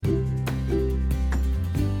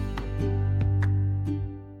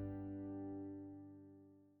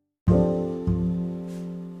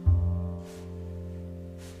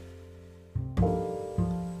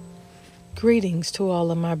Greetings to all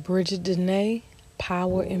of my Bridget Danae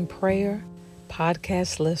Power in Prayer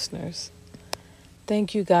podcast listeners.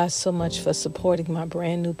 Thank you guys so much for supporting my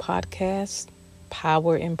brand new podcast,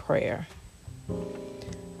 Power in Prayer.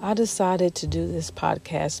 I decided to do this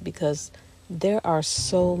podcast because there are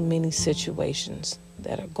so many situations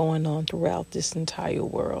that are going on throughout this entire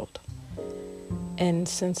world. And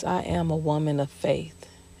since I am a woman of faith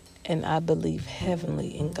and I believe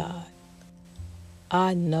heavily in God,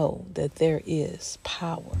 I know that there is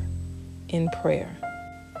power in prayer.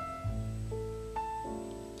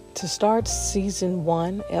 To start season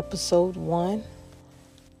 1, episode 1,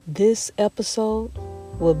 this episode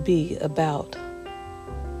will be about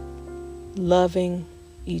loving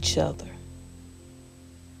each other.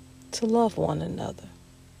 To love one another.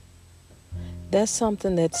 That's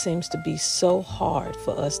something that seems to be so hard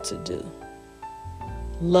for us to do.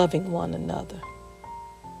 Loving one another.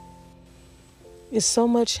 There's so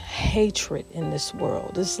much hatred in this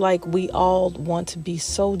world. It's like we all want to be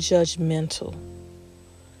so judgmental.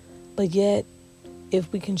 But yet,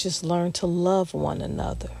 if we can just learn to love one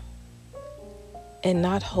another and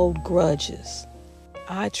not hold grudges,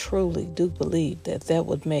 I truly do believe that that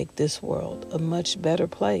would make this world a much better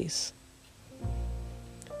place.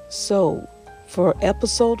 So, for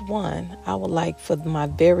episode 1, I would like for my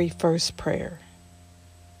very first prayer,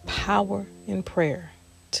 Power in Prayer,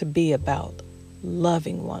 to be about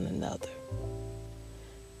loving one another.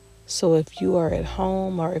 So if you are at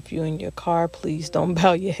home or if you're in your car, please don't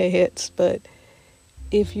bow your heads. But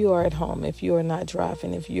if you are at home, if you are not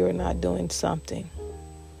driving, if you're not doing something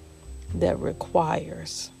that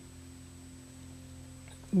requires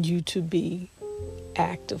you to be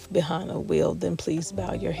active behind a wheel, then please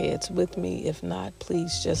bow your heads with me. If not,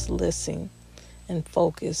 please just listen and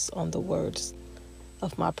focus on the words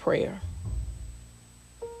of my prayer.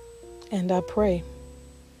 And I pray,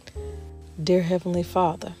 dear Heavenly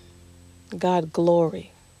Father, God,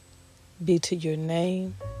 glory be to your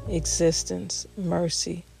name, existence,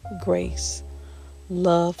 mercy, grace,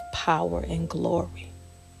 love, power, and glory.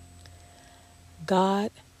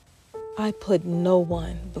 God, I put no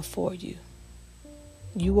one before you.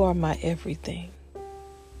 You are my everything.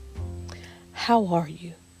 How are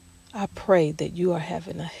you? I pray that you are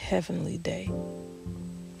having a heavenly day.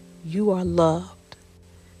 You are loved.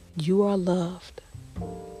 You are loved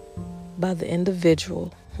by the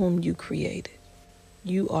individual whom you created.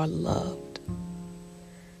 You are loved.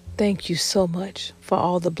 Thank you so much for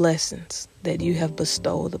all the blessings that you have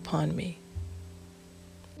bestowed upon me.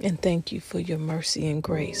 And thank you for your mercy and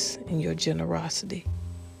grace and your generosity.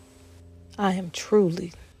 I am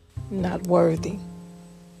truly not worthy.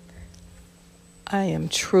 I am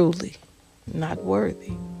truly not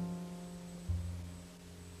worthy.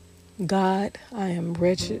 God, I am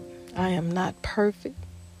wretched. I am not perfect.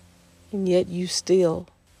 And yet you still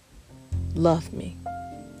love me.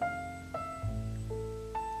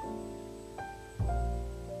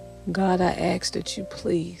 God, I ask that you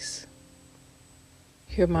please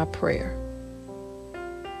hear my prayer.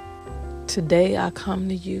 Today I come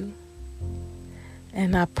to you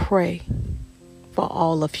and I pray for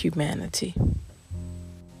all of humanity.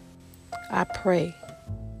 I pray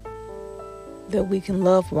that we can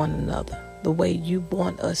love one another the way you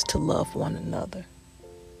want us to love one another.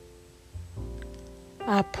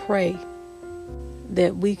 I pray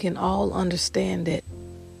that we can all understand that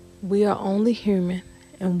we are only human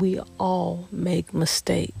and we all make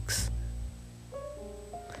mistakes.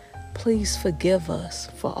 Please forgive us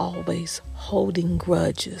for always holding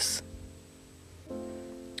grudges,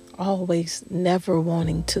 always never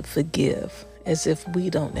wanting to forgive as if we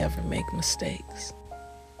don't ever make mistakes.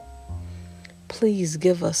 Please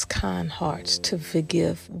give us kind hearts to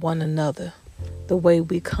forgive one another the way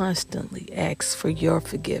we constantly ask for your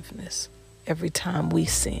forgiveness every time we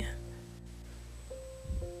sin.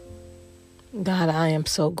 God, I am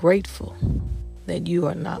so grateful that you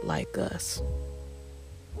are not like us.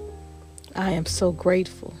 I am so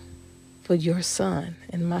grateful for your Son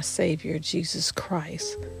and my Savior, Jesus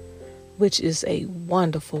Christ, which is a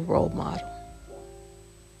wonderful role model.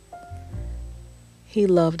 He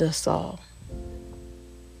loved us all.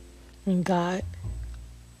 And God,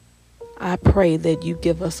 I pray that you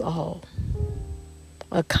give us all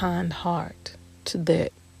a kind heart so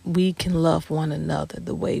that we can love one another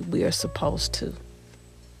the way we are supposed to.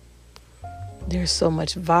 There's so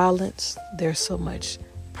much violence. There's so much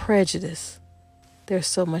prejudice. There's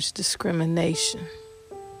so much discrimination.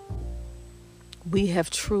 We have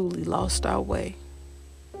truly lost our way.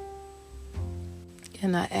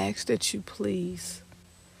 And I ask that you please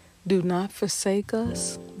do not forsake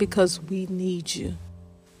us because we need you.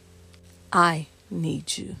 I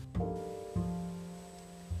need you.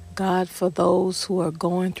 God, for those who are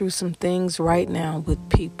going through some things right now with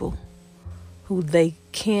people who they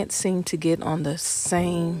can't seem to get on the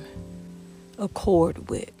same accord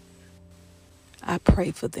with, I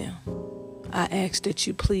pray for them. I ask that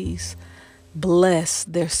you please bless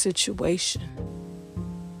their situation.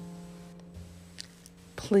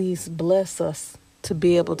 Please bless us to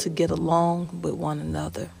be able to get along with one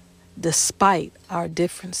another despite our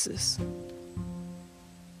differences.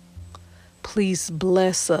 Please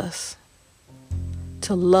bless us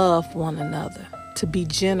to love one another, to be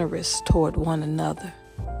generous toward one another,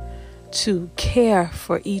 to care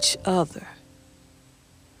for each other.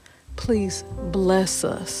 Please bless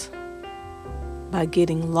us by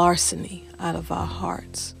getting larceny out of our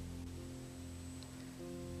hearts.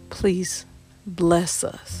 Please bless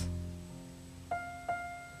us.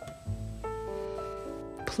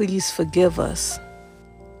 Please forgive us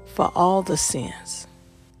for all the sins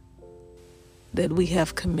that we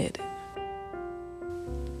have committed.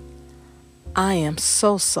 I am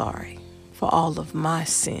so sorry for all of my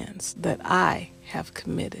sins that I have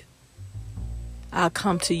committed. I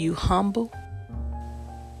come to you humble,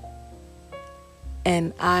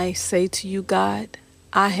 and I say to you, God,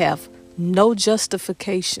 I have no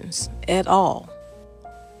justifications at all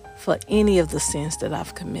for any of the sins that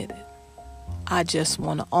I've committed. I just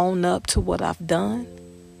want to own up to what I've done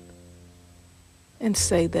and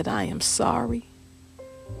say that I am sorry.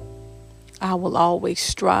 I will always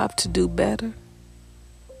strive to do better.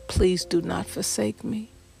 Please do not forsake me.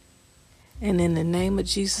 And in the name of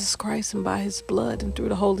Jesus Christ and by his blood and through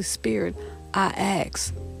the Holy Spirit, I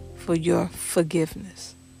ask for your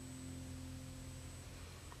forgiveness.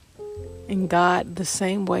 And God, the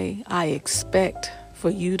same way I expect for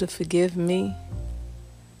you to forgive me,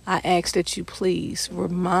 I ask that you please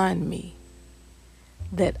remind me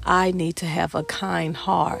that I need to have a kind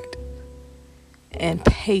heart and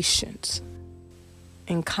patience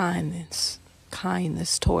and kindness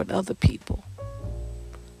toward other people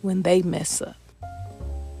when they mess up.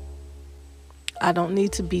 I don't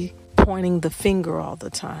need to be pointing the finger all the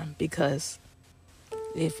time, because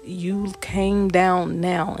if you came down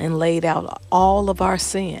now and laid out all of our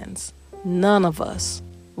sins, none of us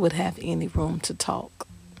would have any room to talk.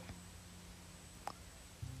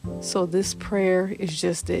 So this prayer is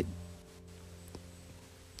just that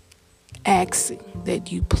asking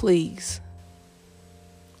that you please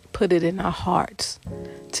put it in our hearts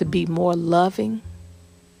to be more loving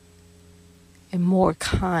and more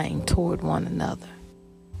kind toward one another.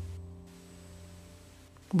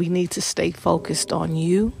 We need to stay focused on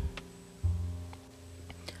you.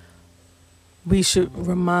 We should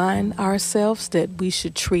remind ourselves that we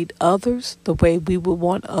should treat others the way we would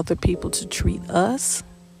want other people to treat us.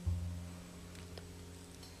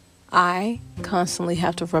 I constantly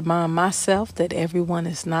have to remind myself that everyone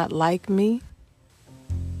is not like me.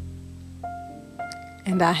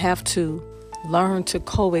 And I have to learn to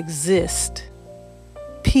coexist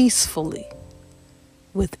peacefully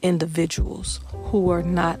with individuals who are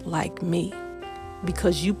not like me,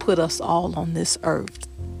 because you put us all on this earth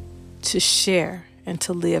to share and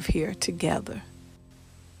to live here together.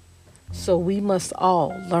 So we must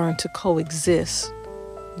all learn to coexist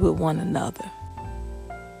with one another.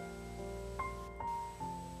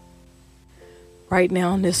 Right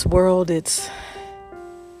now in this world, it's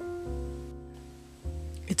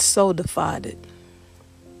so divided.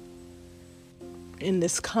 In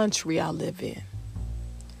this country I live in,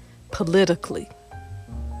 politically,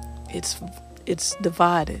 it's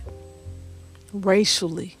divided.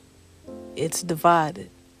 Racially, it's divided.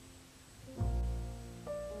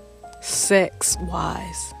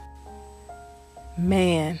 Sex-wise,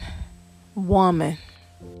 man, woman,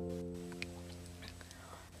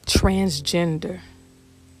 transgender.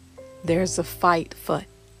 There's a fight for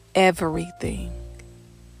everything.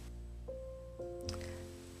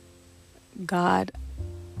 God,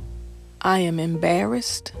 I am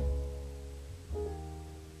embarrassed.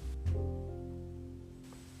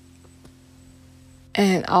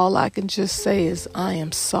 And all I can just say is, I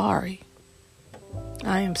am sorry.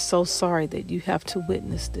 I am so sorry that you have to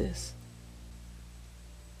witness this.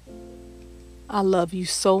 I love you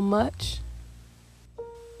so much.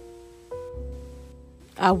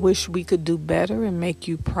 I wish we could do better and make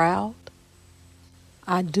you proud.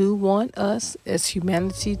 I do want us as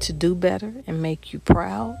humanity to do better and make you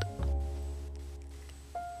proud.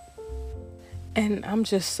 And I'm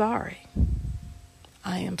just sorry.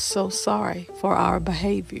 I am so sorry for our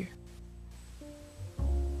behavior.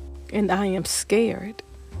 And I am scared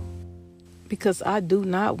because I do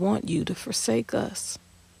not want you to forsake us.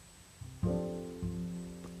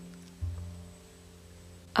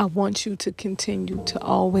 I want you to continue to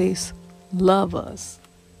always love us.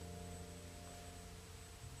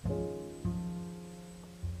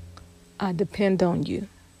 I depend on you.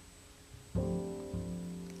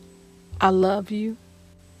 I love you.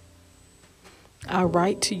 I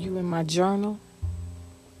write to you in my journal.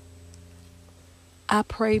 I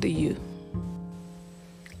pray to you.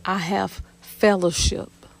 I have fellowship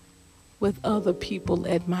with other people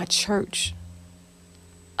at my church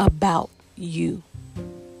about you.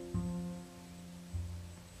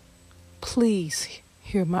 Please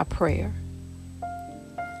hear my prayer.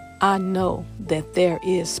 I know that there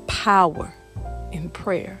is power in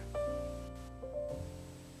prayer.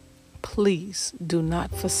 Please do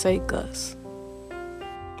not forsake us.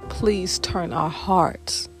 Please turn our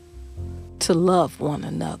hearts to love one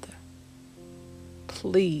another.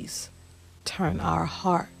 Please turn our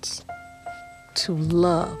hearts to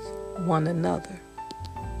love one another.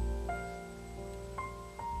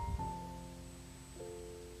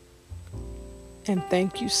 And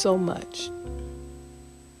thank you so much.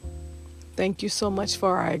 Thank you so much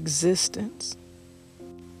for our existence.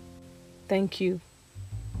 Thank you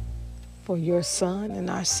for your Son and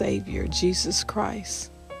our Savior, Jesus Christ,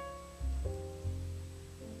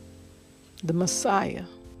 the Messiah,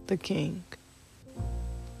 the King.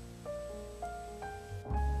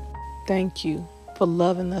 Thank you for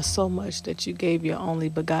loving us so much that you gave your only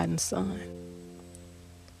begotten Son.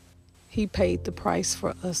 He paid the price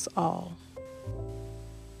for us all.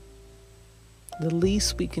 The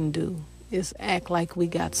least we can do is act like we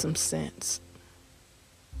got some sense.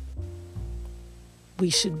 We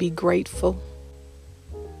should be grateful.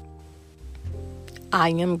 I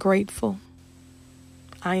am grateful.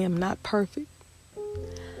 I am not perfect.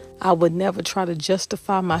 I would never try to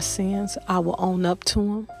justify my sins. I will own up to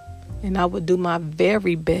them. And I would do my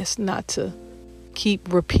very best not to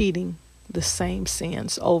keep repeating the same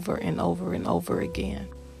sins over and over and over again.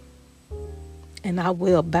 And I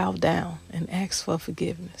will bow down and ask for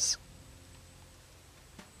forgiveness.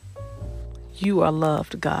 You are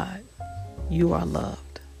loved, God. You are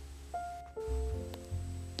loved.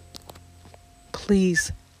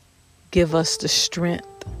 Please give us the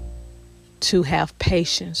strength to have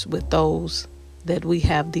patience with those that we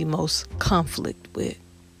have the most conflict with.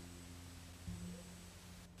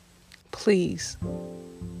 Please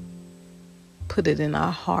put it in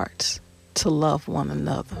our hearts to love one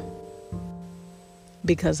another,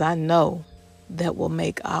 because I know that will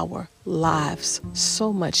make our lives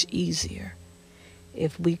so much easier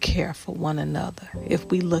if we care for one another, if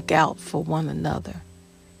we look out for one another,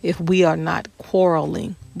 if we are not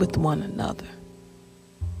quarreling with one another.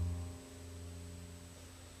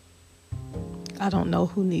 I don't know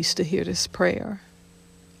who needs to hear this prayer,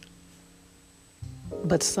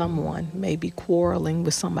 but someone may be quarreling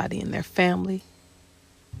with somebody in their family,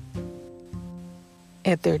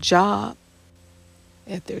 at their job,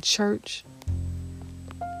 at their church,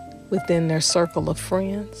 within their circle of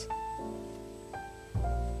friends.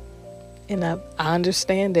 And I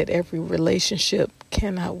understand that every relationship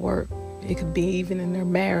cannot work. It could be even in their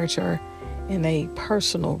marriage or in a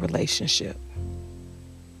personal relationship.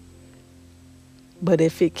 But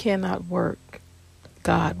if it cannot work,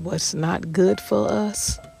 God, what's not good for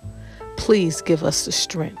us, please give us the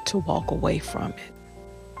strength to walk away from it.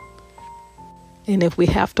 And if we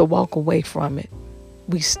have to walk away from it,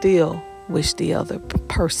 we still wish the other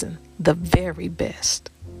person the very best.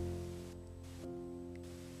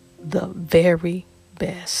 The very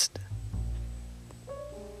best.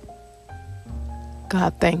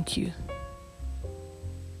 God, thank you.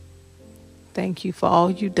 Thank you for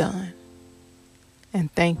all you've done.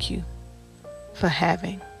 And thank you for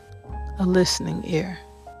having a listening ear,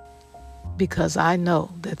 because I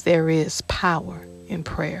know that there is power in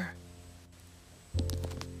prayer.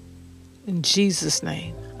 In Jesus'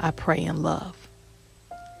 name, I pray in love.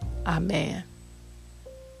 Amen.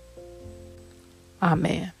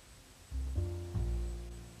 Amen.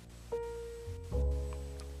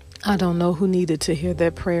 I don't know who needed to hear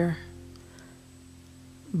that prayer,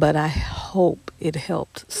 but I hope it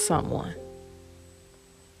helped someone.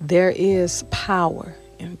 There is power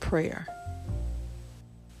in prayer.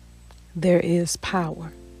 There is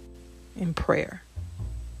power in prayer.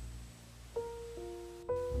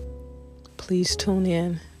 Please tune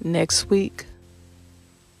in next week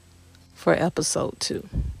for episode 2.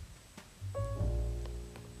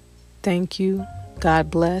 Thank you. God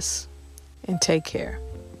bless and take care.